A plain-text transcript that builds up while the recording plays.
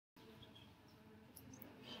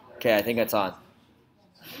Okay, I think that's on.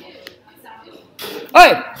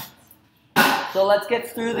 Alright, so let's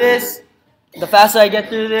get through this. The faster I get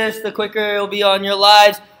through this, the quicker it'll be on your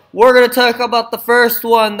lives. We're going to talk about the first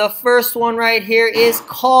one. The first one right here is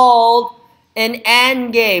called an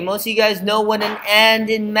AND game. Most of you guys know what an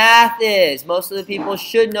AND in math is. Most of the people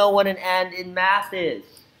should know what an AND in math is.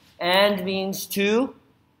 AND means to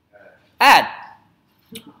add.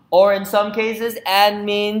 Or in some cases, AND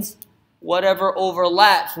means whatever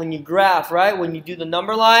overlaps when you graph, right? When you do the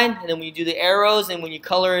number line, and then when you do the arrows, and when you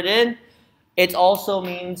color it in, it also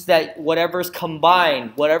means that whatever's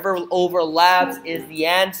combined, whatever overlaps is the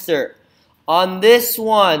answer. On this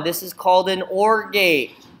one, this is called an OR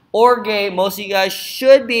gate. OR gate, most of you guys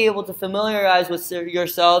should be able to familiarize with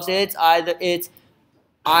yourselves. It's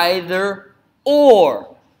either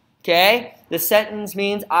or. Okay? The sentence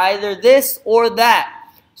means either this or that.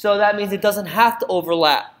 So that means it doesn't have to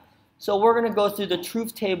overlap. So we're going to go through the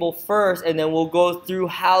truth table first, and then we'll go through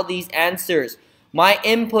how these answers. My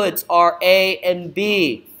inputs are A and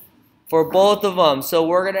B for both of them. So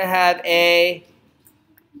we're going to have A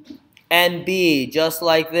and B just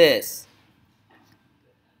like this.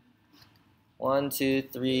 1, 2,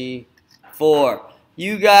 3, 4.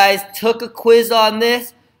 You guys took a quiz on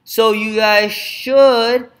this, so you guys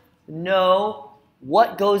should know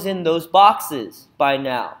what goes in those boxes by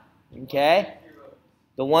now. Okay?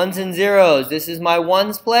 The ones and zeros. This is my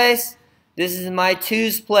ones place. This is my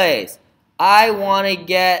twos place. I want to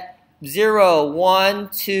get 0, 1,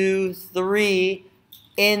 2, 3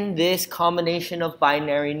 in this combination of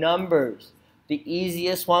binary numbers. The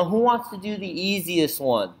easiest one. Who wants to do the easiest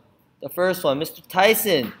one? The first one. Mr.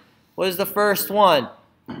 Tyson. What is the first one?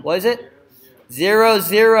 What is it? 0,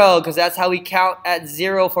 0, because that's how we count at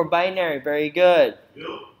 0 for binary. Very good.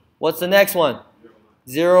 What's the next one?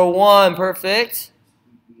 0, 1. Perfect.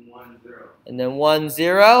 And then 1,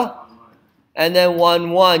 0. And then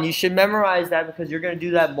 1, 1. You should memorize that because you're going to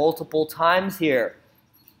do that multiple times here.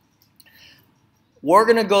 We're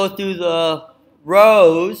going to go through the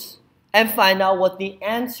rows and find out what the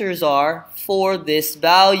answers are for this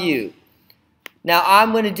value. Now,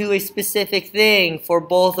 I'm going to do a specific thing for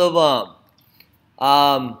both of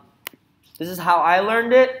them. This is how I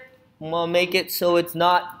learned it. I'm going to make it so it's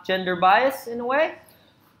not gender bias in a way.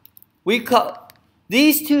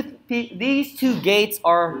 These two gates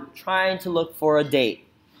are trying to look for a date.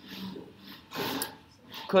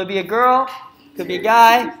 Could be a girl, could be a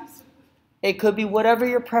guy. It could be whatever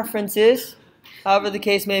your preference is, however the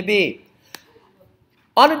case may be.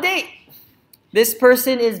 On a date, this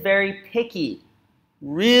person is very picky,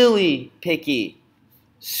 really picky,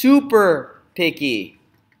 super picky.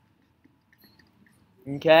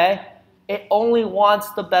 Okay? It only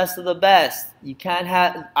wants the best of the best. You can't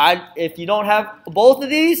have, if you don't have both of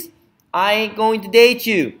these, I ain't going to date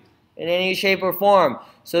you in any shape or form.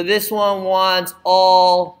 So this one wants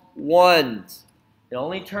all ones. It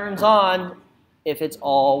only turns on if it's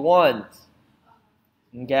all ones.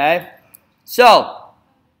 Okay? So,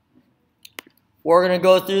 we're going to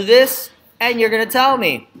go through this, and you're going to tell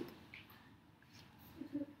me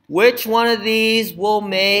which one of these will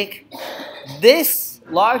make this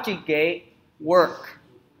logic gate work.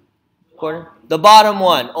 The bottom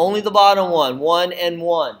one. Only the bottom one. 1 and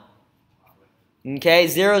 1. Okay,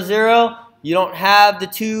 0, 0. You don't have the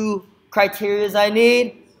two criterias I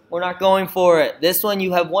need. We're not going for it. This one,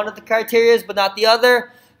 you have one of the criterias, but not the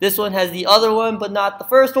other. This one has the other one, but not the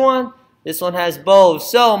first one. This one has both.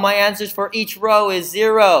 So, my answers for each row is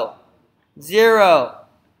 0, 0,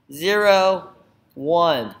 0,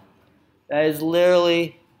 1. That is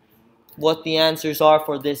literally what the answers are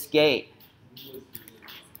for this gate.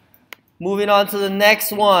 Moving on to the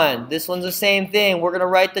next one. This one's the same thing. We're going to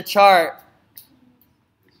write the chart.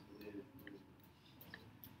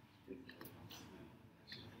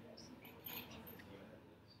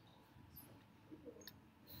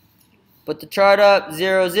 Put the chart up.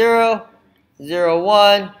 0, 0, 0,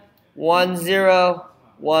 1, 1, 0,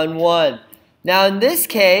 1, 1. Now in this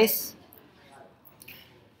case,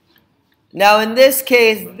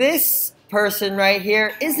 this person right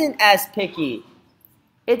here isn't as picky.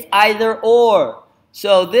 It's either or.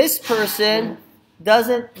 So this person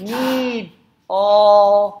doesn't need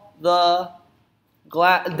all of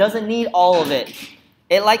it.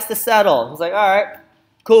 It likes to settle. It's like, all right,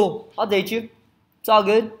 cool, I'll date you. It's all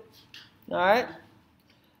good. All right.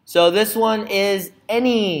 So this one is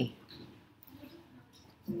any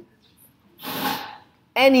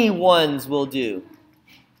ones will do.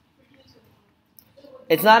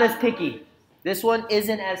 It's not as picky. This one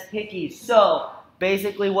isn't as picky. So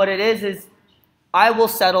basically what it is I will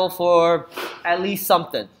settle for at least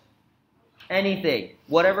something. Anything.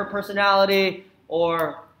 Whatever personality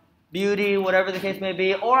or beauty, whatever the case may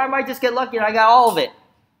be. Or I might just get lucky and I got all of it.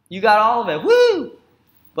 You got all of it. Woo!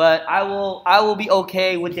 But I will be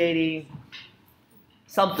okay with dating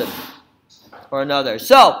something or another.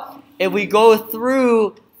 So, if we go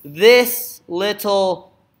through this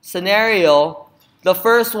little scenario, the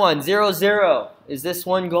first one, 0, 0. Is this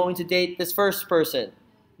one going to date this first person?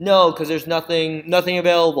 No, because there's nothing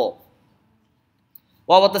available.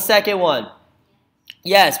 What about the second one?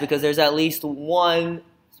 Yes, because there's at least one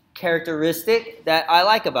characteristic that I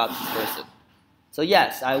like about this person. So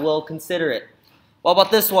yes, I will consider it. What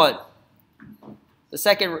about this one?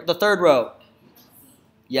 The third row.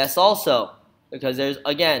 Yes, also, because there's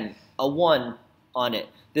again a 1 on it.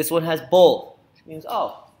 This one has both, which means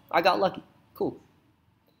oh, I got lucky. Cool.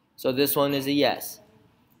 So this one is a yes.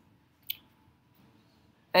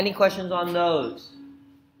 Any questions on those?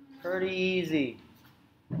 Pretty easy.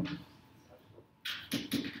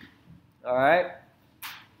 All right.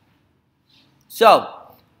 So,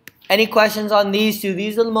 any questions on these two?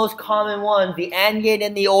 These are the most common ones, the AND gate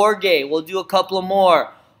and the OR gate. We'll do a couple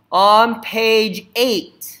more. On page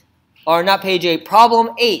 8, or not page 8,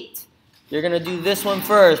 problem 8. You're going to do this one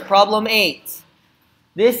first, problem 8.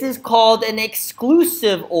 This is called an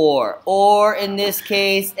exclusive OR, or in this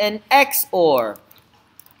case, an XOR.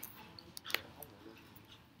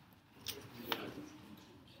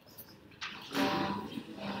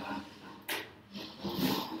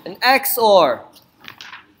 An XOR.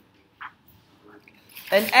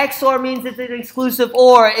 An XOR means it's an exclusive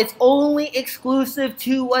OR. It's only exclusive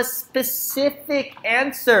to a specific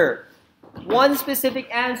answer. One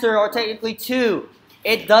specific answer, or technically two.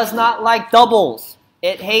 It does not like doubles.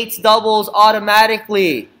 It hates doubles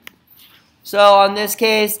automatically. So in this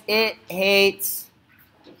case, it hates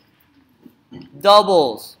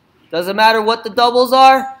doubles. Doesn't matter what the doubles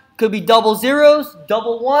are. Could be double zeros,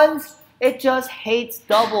 double ones. It just hates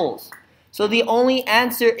doubles. So the only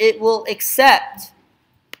answer it will accept,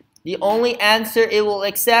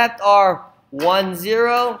 are 1,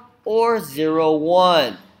 0 or 0,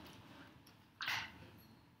 1.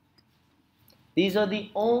 These are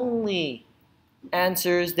the only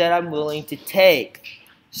answers that I'm willing to take.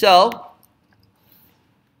 So,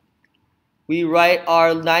 we write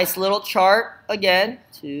our nice little chart again.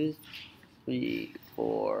 2, 3,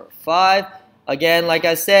 4, 5. Again, like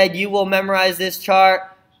I said, you will memorize this chart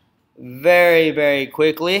very, very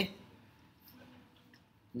quickly.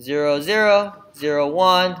 0, 0, 0,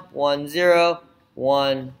 1, 1, 0,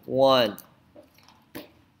 1, 1.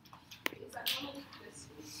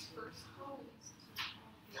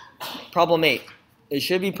 Problem 8. It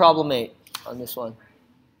should be problem 8 on this one.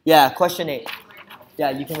 Yeah, question 8.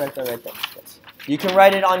 Yeah, you can write that right there. Yes. You can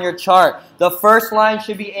write it on your chart. The first line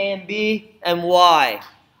should be A and B and Y.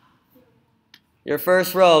 Your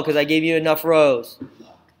first row, because I gave you enough rows.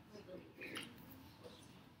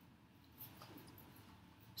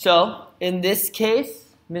 So, in this case,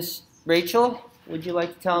 Miss Rachel, would you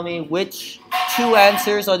like to tell me which two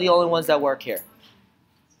answers are the only ones that work here?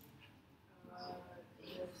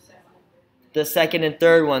 The second and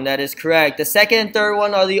third one, that is correct. The second and third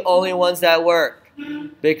one are the only ones that work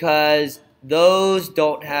because those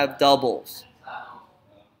don't have doubles.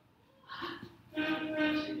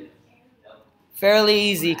 Fairly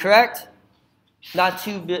easy, correct? Not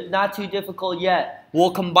too difficult yet.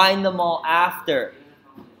 We'll combine them all after.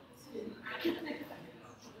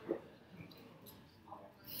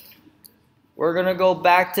 We're going to go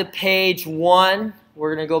back to page 1.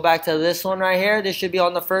 We're going to go back to this one right here. This should be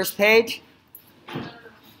on the first page.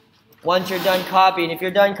 Once you're done copying. If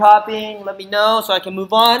you're done copying, let me know so I can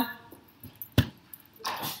move on.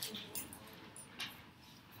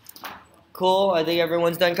 Cool. I think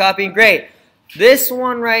everyone's done copying. Great. This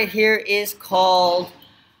one right here is called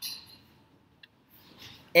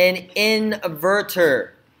an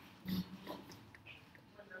inverter.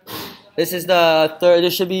 This is the third.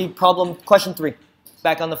 This should be question 3.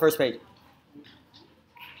 Back on the first page.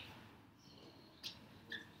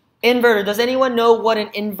 Inverter. Does anyone know what an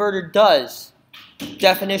inverter does?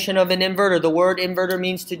 Definition of an inverter. The word inverter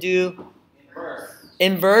means to do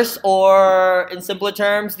inverse, or in simpler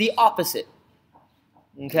terms, the opposite.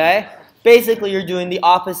 Okay? Basically, you're doing the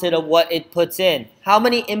opposite of what it puts in. How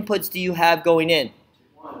many inputs do you have going in?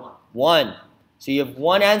 1. So you have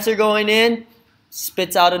one answer going in,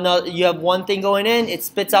 spits out another. You have one thing going in, it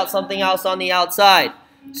spits out something else on the outside.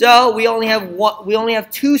 So we only have one. We only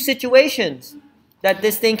have 2 situations that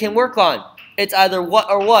this thing can work on. It's either what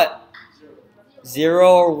or what? 0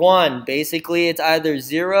 or 1. Basically, it's either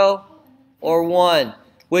 0 or 1,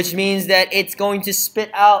 which means that it's going to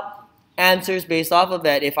spit out answers based off of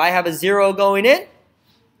that. If I have a 0 going in,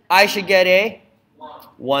 I should get a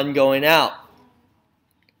 1 going out.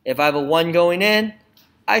 If I have a 1 going in,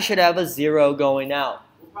 I should have a 0 going out.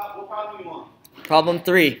 What problem do you want? Problem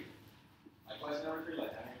 3. Question number 3,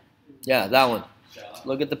 Yeah, that one.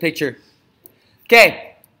 Look at the picture.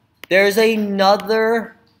 Okay, there's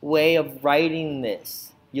another way of writing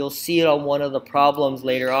this. You'll see it on one of the problems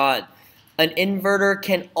later on. An inverter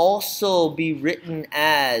can also be written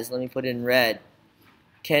as, let me put it in red,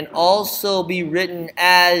 can also be written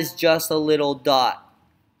as just a little dot.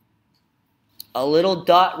 A little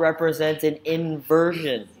dot represents an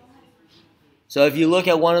inversion. So if you look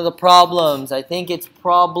at one of the problems, I think it's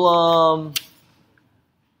problem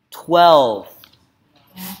 12.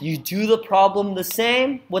 You do the problem the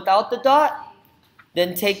same without the dot,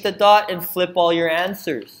 then take the dot and flip all your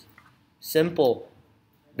answers. Simple.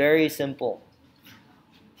 Very simple.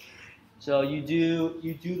 So you do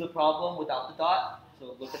the problem without the dot.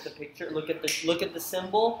 So look at the picture, look at the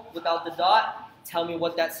symbol without the dot. Tell me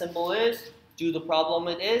what that symbol is. Do the problem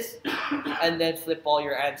it is, and then flip all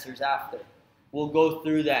your answers after. We'll go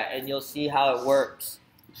through that and you'll see how it works.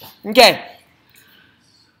 Okay.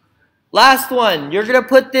 Last one. You're gonna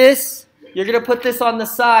put this on the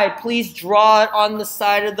side. Please draw it on the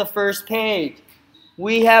side of the first page.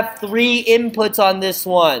 We have 3 inputs on this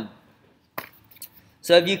one.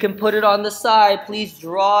 So if you can put it on the side, please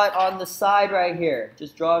draw it on the side right here.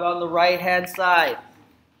 Just draw it on the right-hand side.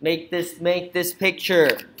 Make this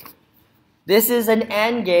picture. This is an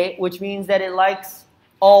AND gate, which means that it likes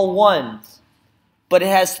all 1s. But it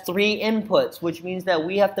has 3 inputs, which means that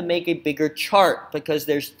we have to make a bigger chart because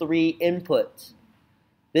there's 3 inputs.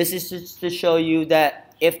 This is just to show you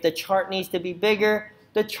that if the chart needs to be bigger,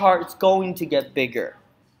 the chart's going to get bigger.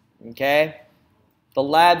 Okay? The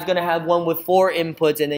lab's going to have one with 4 inputs, and then